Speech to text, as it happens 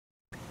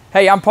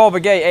Hey, I'm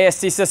PolyGeyser,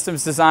 AST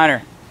Systems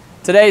Designer.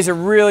 Today's a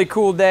really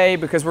cool day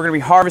because we're going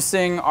to be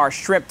harvesting our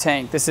shrimp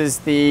tank. This is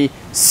the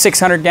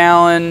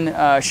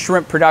 600-gallon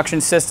shrimp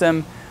production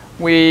system.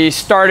 We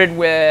started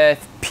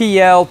with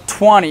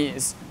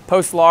PL20s,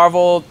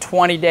 post-larval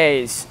 20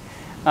 days.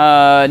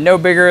 No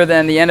bigger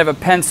than the end of a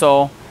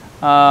pencil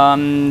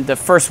the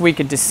first week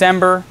of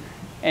December.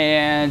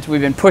 And we've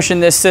been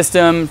pushing this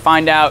system,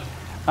 find out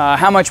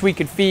how much we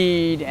could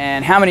feed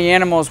and how many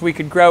animals we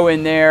could grow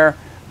in there.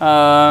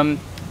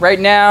 Right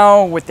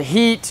now, with the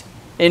heat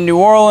in New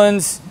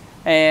Orleans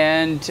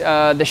and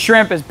the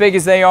shrimp as big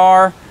as they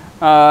are,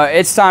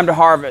 it's time to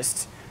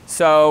harvest.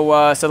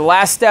 So the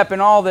last step in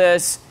all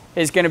this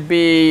is going to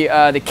be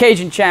the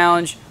Cajun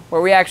challenge,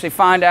 where we actually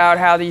find out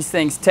how these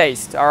things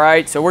taste. All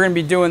right, so we're going to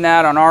be doing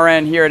that on our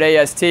end here at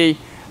AST.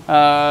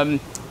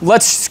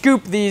 Let's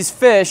scoop these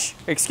fish,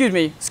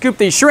 scoop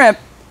these shrimp,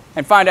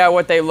 and find out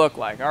what they look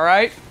like. All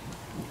right.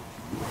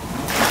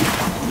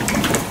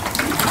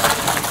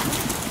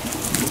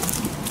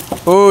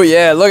 Oh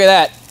yeah, look at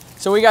that.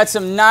 So we got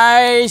some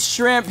nice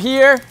shrimp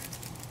here.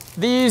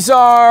 These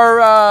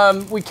are,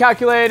 we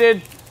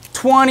calculated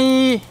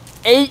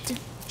 28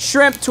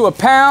 shrimp to a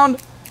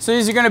pound. So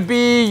these are gonna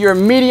be your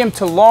medium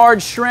to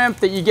large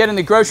shrimp that you get in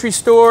the grocery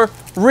store.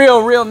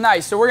 Real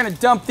nice. So we're gonna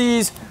dump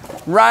these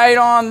right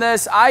on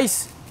this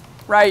ice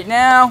right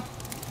now.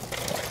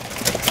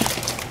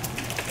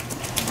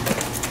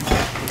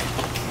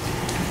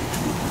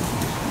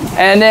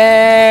 And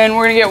then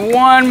we're gonna get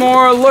one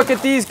more look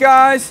at these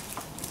guys.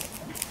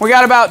 We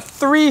got about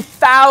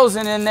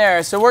 3,000 in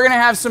there, so we're gonna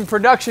have some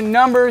production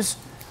numbers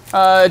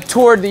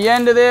toward the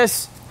end of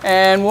this,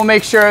 and we'll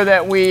make sure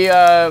that we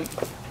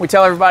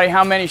tell everybody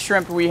how many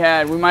shrimp we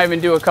had. We might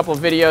even do a couple of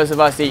videos of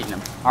us eating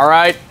them. All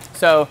right,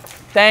 so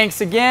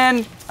thanks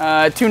again.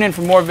 Tune in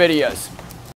for more videos.